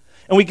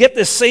 And we get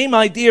this same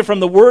idea from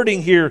the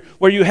wording here,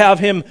 where you have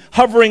him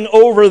hovering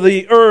over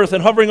the earth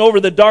and hovering over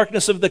the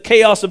darkness of the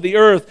chaos of the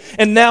earth,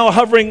 and now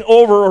hovering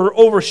over or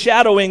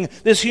overshadowing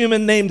this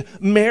human named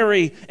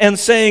Mary, and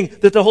saying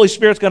that the Holy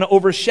Spirit's going to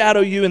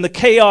overshadow you in the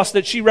chaos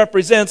that she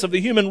represents of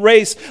the human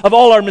race, of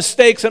all our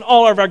mistakes and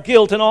all of our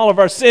guilt and all of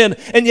our sin.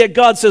 And yet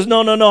God says,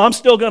 no, I'm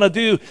still going to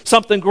do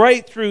something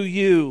great through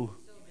you.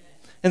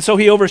 And so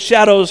he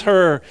overshadows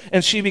her,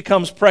 and she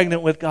becomes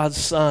pregnant with God's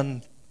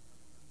Son.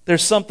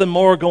 There's something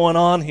more going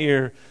on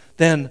here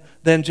than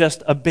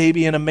just a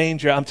baby in a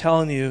manger. I'm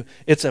telling you,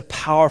 it's a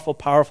powerful,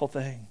 powerful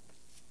thing.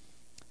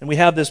 And we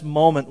have this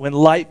moment when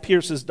light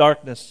pierces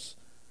darkness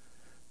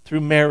through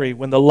Mary,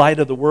 when the light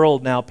of the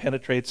world now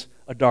penetrates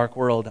a dark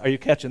world. Are you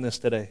catching this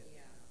today?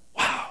 Yeah.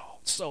 Wow,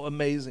 it's so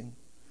amazing.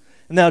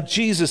 And now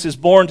Jesus is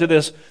born to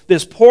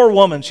this poor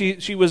woman.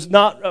 She was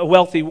not a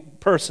wealthy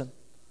person.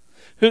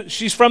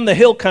 She's from the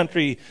hill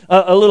country,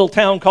 a little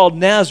town called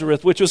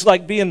Nazareth, which was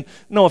like being,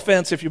 no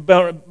offense if you're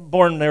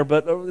born there,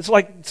 but it's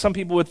like some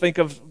people would think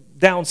of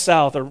down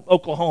south or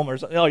Oklahoma or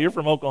something. Oh, you're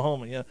from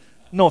Oklahoma, yeah.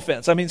 No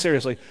offense, I mean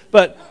seriously.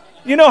 But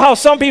you know how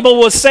some people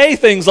will say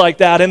things like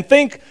that and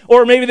think,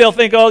 or maybe they'll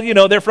think, oh,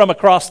 they're from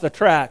across the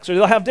tracks, or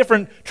they'll have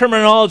different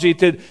terminology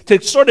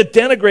to sort of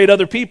denigrate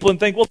other people and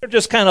think, well, they're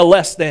just kind of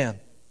less than.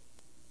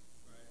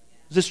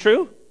 Is this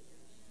true?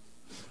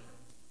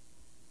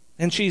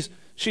 And she's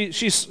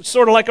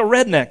sort of like a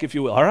redneck, if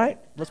you will, all right?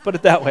 Let's put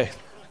it that way.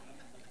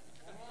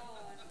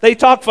 They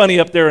talk funny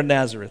up there in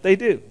Nazareth. They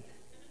do.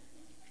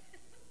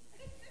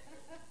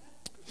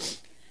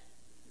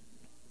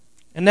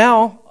 And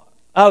now,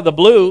 out of the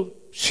blue,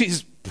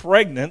 she's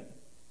pregnant.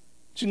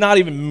 She's not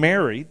even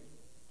married.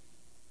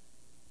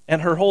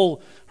 And her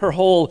whole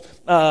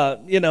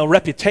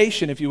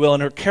reputation, if you will,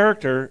 and her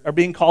character are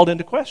being called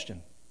into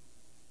question.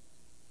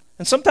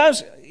 And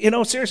sometimes,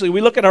 seriously,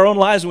 we look at our own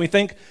lives and we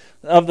think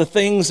of the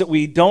things that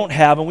we don't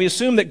have, and we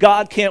assume that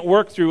God can't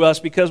work through us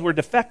because we're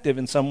defective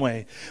in some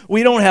way.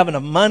 We don't have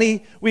enough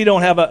money. We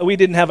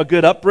didn't have a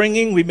good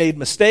upbringing. We made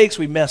mistakes.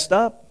 We messed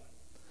up.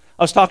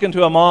 I was talking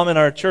to a mom in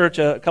our church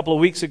a couple of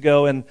weeks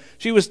ago, and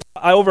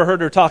I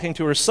overheard her talking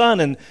to her son,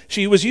 and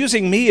she was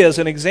using me as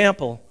an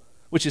example,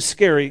 which is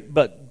scary,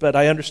 but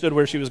I understood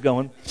where she was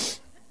going.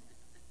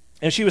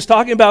 And she was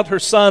talking about her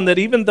son, that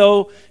even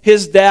though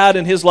his dad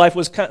in his life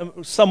was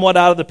somewhat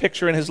out of the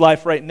picture in his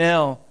life right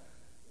now,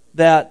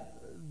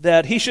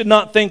 that he should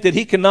not think that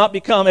he cannot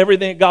become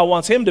everything that God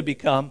wants him to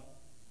become.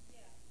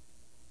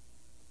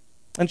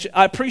 And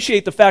I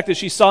appreciate the fact that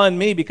she saw in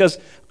me because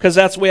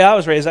that's the way I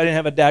was raised. I didn't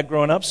have a dad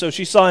growing up, so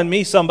she saw in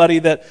me somebody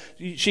that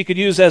she could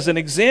use as an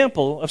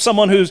example of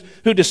someone who,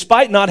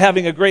 despite not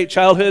having a great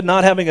childhood,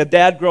 not having a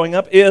dad growing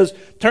up,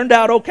 turned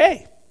out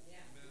okay.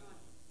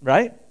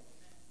 Right?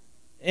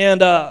 And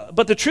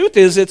but the truth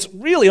is, it's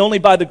really only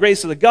by the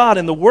grace of the God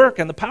and the work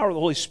and the power of the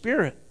Holy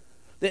Spirit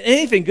that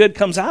anything good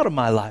comes out of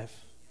my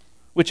life,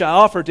 which I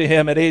offered to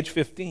him at age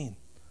 15.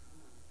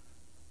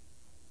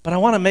 But I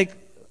want to make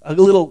a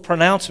little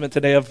pronouncement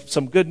today of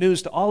some good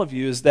news to all of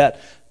you, is that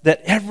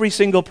every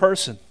single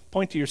person,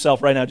 point to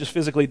yourself right now, just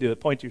physically do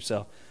it, point to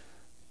yourself.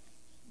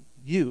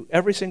 You,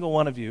 every single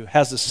one of you,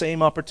 has the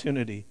same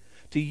opportunity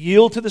to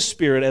yield to the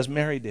Spirit as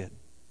Mary did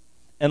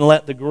and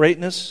let the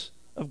greatness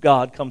of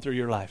God come through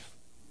your life.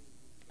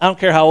 I don't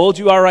care how old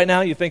you are right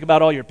now, you think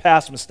about all your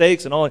past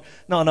mistakes and all.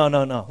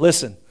 No.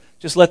 Listen,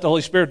 just let the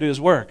Holy Spirit do His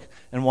work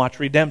and watch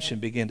redemption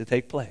begin to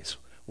take place.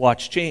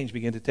 Watch change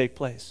begin to take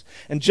place.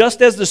 And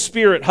just as the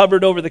Spirit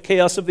hovered over the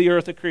chaos of the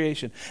earth of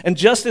creation, and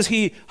just as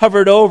He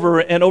hovered over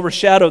and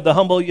overshadowed the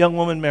humble young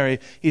woman Mary,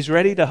 He's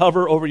ready to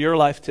hover over your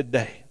life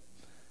today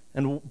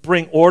and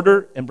bring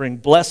order and bring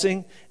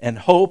blessing and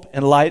hope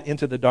and light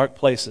into the dark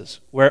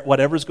places. Where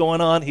whatever's going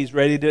on, He's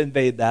ready to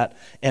invade that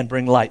and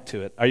bring light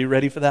to it. Are you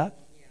ready for that?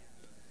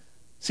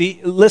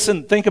 See,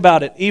 listen, think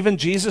about it. Even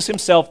Jesus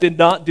Himself did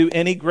not do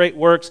any great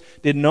works,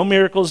 did no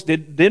miracles,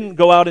 didn't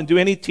go out and do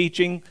any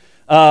teaching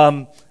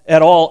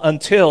at all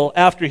until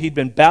after He'd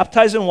been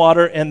baptized in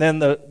water, and then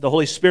the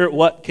Holy Spirit,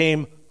 what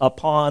came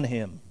upon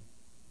Him?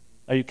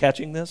 Are you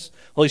catching this?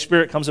 Holy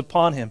Spirit comes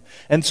upon Him.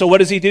 And so what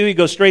does He do? He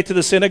goes straight to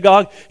the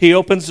synagogue. He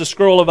opens the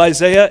scroll of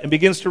Isaiah and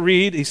begins to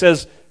read. He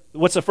says,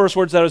 what's the first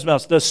words out of His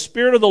mouth? The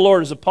Spirit of the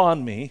Lord is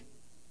upon me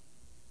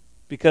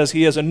because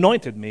He has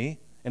anointed me.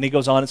 And he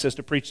goes on and says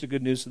to preach the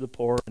good news to the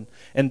poor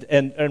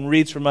and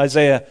reads from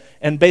Isaiah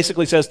and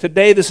basically says,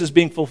 today this is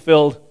being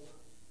fulfilled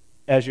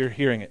as you're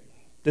hearing it.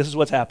 This is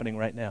what's happening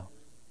right now.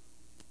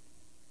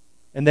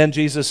 And then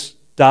Jesus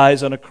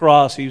dies on a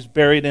cross. He's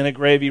buried in a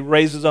grave. He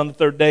raises on the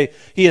third day.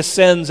 He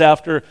ascends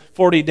after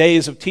 40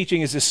 days of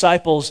teaching His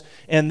disciples,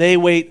 and they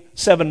wait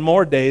 7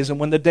 more days. And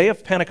when the day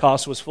of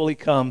Pentecost was fully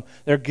come,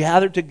 they're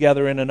gathered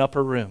together in an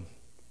upper room.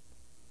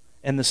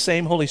 And the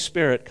same Holy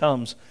Spirit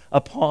comes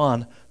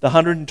upon the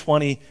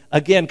 120,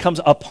 again, comes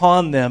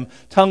upon them,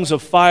 tongues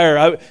of fire.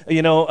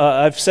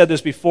 I've said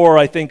this before.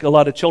 I think a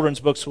lot of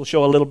children's books will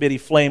show a little bitty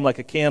flame like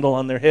a candle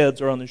on their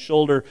heads or on their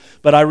shoulder.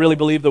 But I really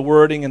believe the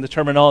wording and the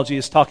terminology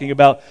is talking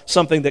about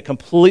something that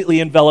completely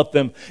enveloped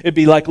them. It'd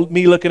be like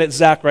me looking at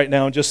Zach right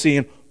now and just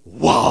seeing,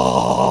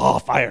 whoa,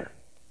 fire.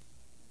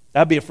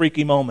 That'd be a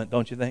freaky moment,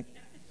 don't you think?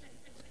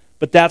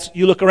 But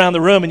you look around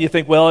the room and you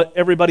think, well,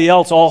 everybody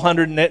else, all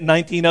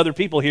 119 other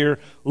people here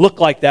look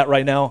like that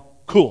right now.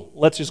 Cool,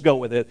 let's just go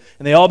with it.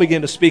 And they all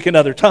begin to speak in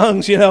other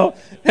tongues, and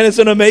it's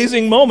an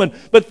amazing moment.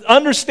 But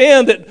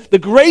understand that the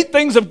great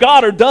things of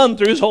God are done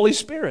through His Holy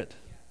Spirit.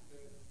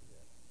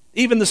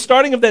 Even the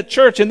starting of that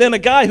church, and then a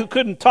guy who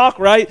couldn't talk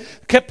right,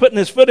 kept putting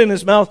his foot in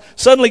his mouth,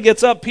 suddenly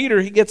gets up,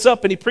 Peter, he gets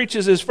up and he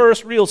preaches his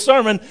first real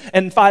sermon,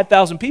 and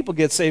 5,000 people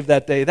get saved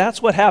that day.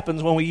 That's what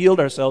happens when we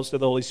yield ourselves to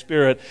the Holy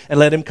Spirit and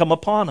let Him come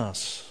upon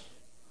us.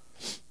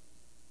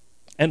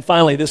 And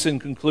finally, this in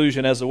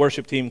conclusion, as the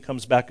worship team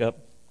comes back up,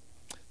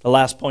 the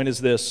last point is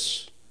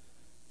this: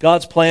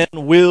 God's plan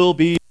will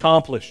be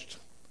accomplished.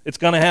 It's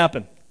going to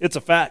happen. It's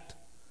a fact.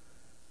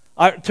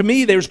 To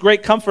me, there's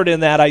great comfort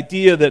in that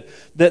idea that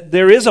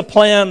there is a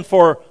plan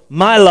for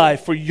my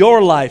life, for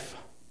your life,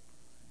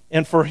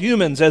 and for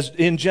humans as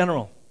in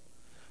general.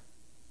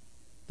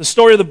 The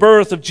story of the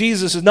birth of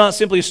Jesus is not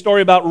simply a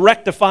story about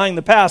rectifying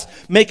the past,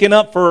 making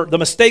up for the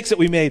mistakes that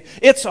we made.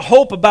 It's a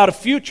hope about a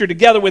future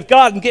together with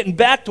God and getting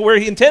back to where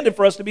He intended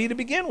for us to be to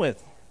begin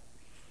with.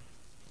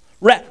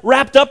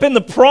 Wrapped up in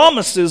the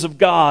promises of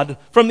God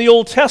from the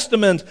Old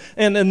Testament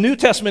and the New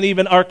Testament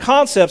even are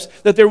concepts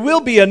that there will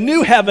be a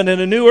new heaven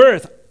and a new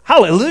earth.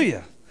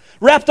 Hallelujah.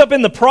 Wrapped up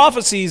in the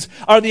prophecies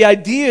are the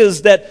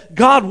ideas that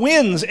God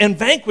wins and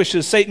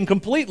vanquishes Satan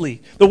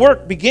completely. The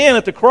work began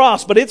at the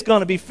cross, but it's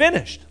going to be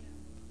finished.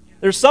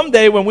 There's some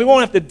day when we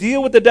won't have to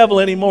deal with the devil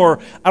anymore.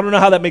 I don't know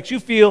how that makes you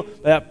feel,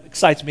 but that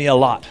excites me a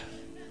lot.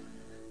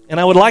 And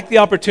I would like the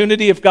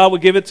opportunity, if God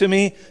would give it to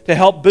me, to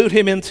help boot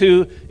him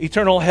into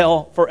eternal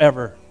hell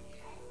forever.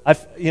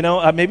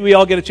 Maybe we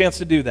all get a chance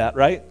to do that,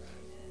 right?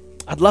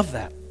 I'd love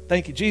that.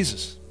 Thank you,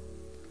 Jesus.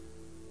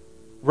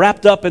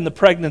 Wrapped up in the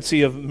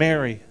pregnancy of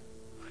Mary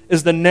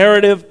is the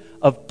narrative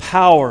of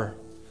power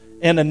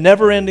and a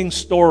never-ending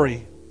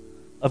story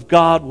of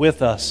God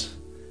with us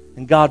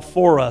and God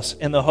for us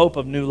and the hope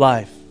of new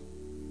life.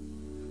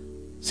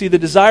 See, the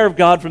desire of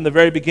God from the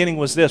very beginning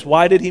was this.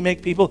 Why did He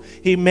make people?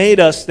 He made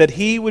us that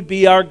He would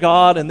be our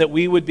God and that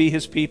we would be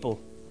His people.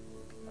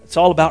 It's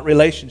all about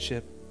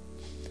relationship.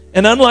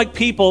 And unlike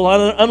people,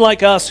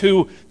 unlike us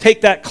who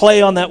take that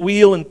clay on that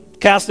wheel and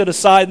cast it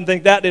aside and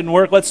think that didn't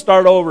work, let's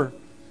start over.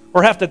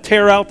 Or have to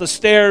tear out the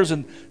stairs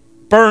and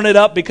burn it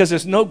up because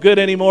it's no good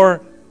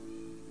anymore.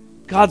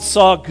 God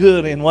saw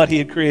good in what He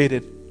had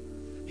created.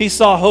 He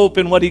saw hope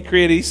in what He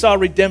created. He saw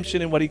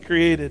redemption in what He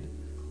created.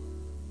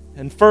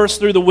 And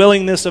first through the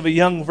willingness of a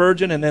young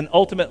virgin, and then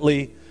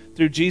ultimately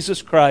through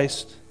Jesus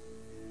Christ,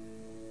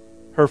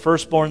 her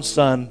firstborn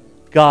Son,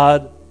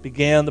 God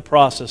began the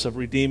process of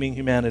redeeming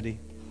humanity.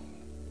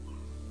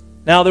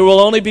 Now, there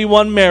will only be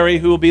one Mary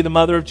who will be the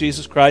mother of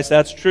Jesus Christ.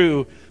 That's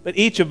true. But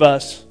each of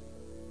us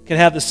can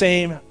have the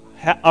same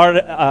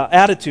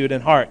attitude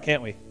and heart,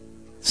 can't we?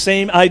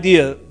 Same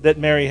idea that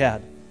Mary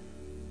had.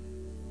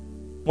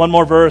 One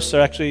more verse,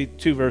 or actually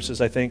two verses,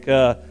 I think.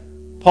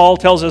 Paul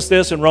tells us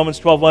this in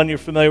Romans 12:1. You're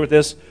familiar with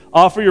this.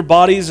 Offer your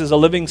bodies as a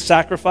living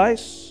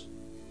sacrifice,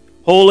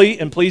 holy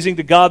and pleasing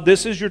to God.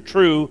 This is your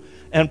true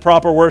and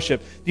proper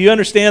worship. Do you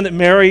understand that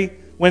Mary,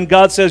 when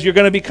God says you're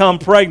going to become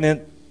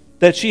pregnant,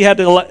 that she had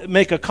to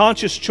make a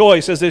conscious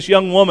choice as this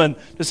young woman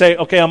to say,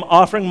 okay, I'm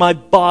offering my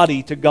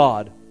body to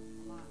God.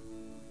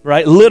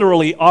 Right?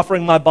 Literally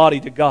offering my body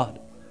to God.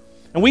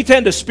 And we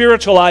tend to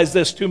spiritualize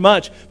this too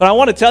much, but I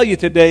want to tell you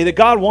today that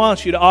God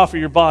wants you to offer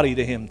your body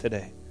to Him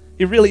today.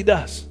 He really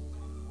does.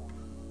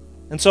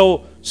 And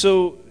so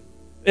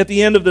at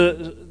the end of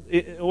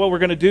what we're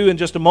going to do in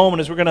just a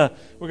moment is we're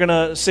going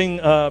to sing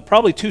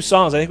probably two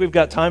songs. I think we've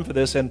got time for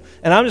this, and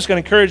I'm just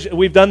going to encourage.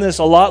 We've done this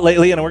a lot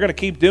lately, and we're going to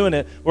keep doing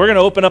it. We're going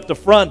to open up the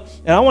front,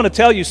 and I want to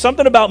tell you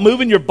something about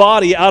moving your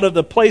body out of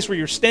the place where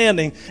you're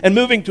standing and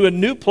moving to a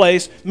new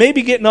place.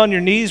 Maybe getting on your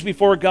knees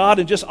before God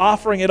and just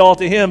offering it all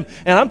to Him.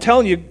 And I'm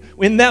telling you,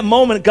 in that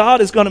moment, God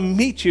is going to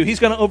meet you. He's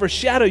going to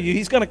overshadow you.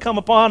 He's going to come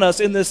upon us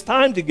in this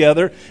time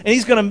together, and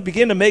He's going to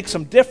begin to make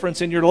some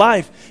difference in your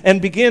life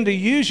and begin to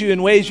use you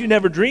in ways you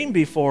never dreamed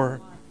before.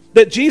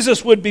 That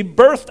Jesus would be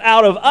birthed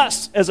out of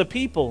us as a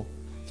people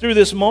through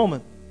this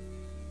moment.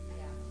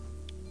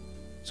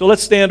 So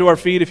let's stand to our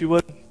feet, if you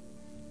would.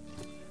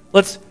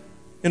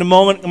 In a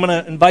moment, I'm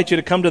going to invite you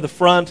to come to the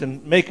front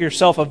and make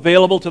yourself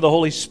available to the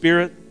Holy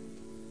Spirit.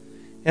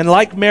 And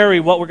like Mary,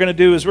 what we're going to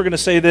do is we're going to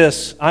say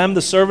this: I am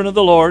the servant of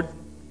the Lord.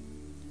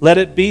 Let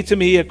it be to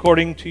me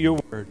according to your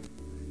word.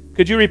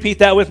 Could you repeat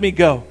that with me?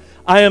 Go.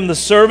 I am the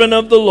servant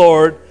of the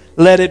Lord.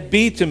 Let it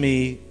be to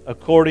me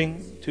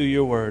according to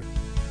your word.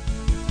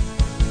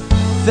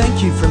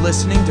 Thank you for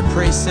listening to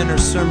Praise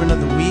Center's Sermon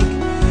of the Week.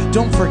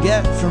 Don't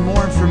forget, for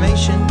more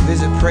information,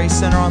 visit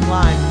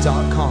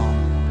PraiseCenterOnline.com.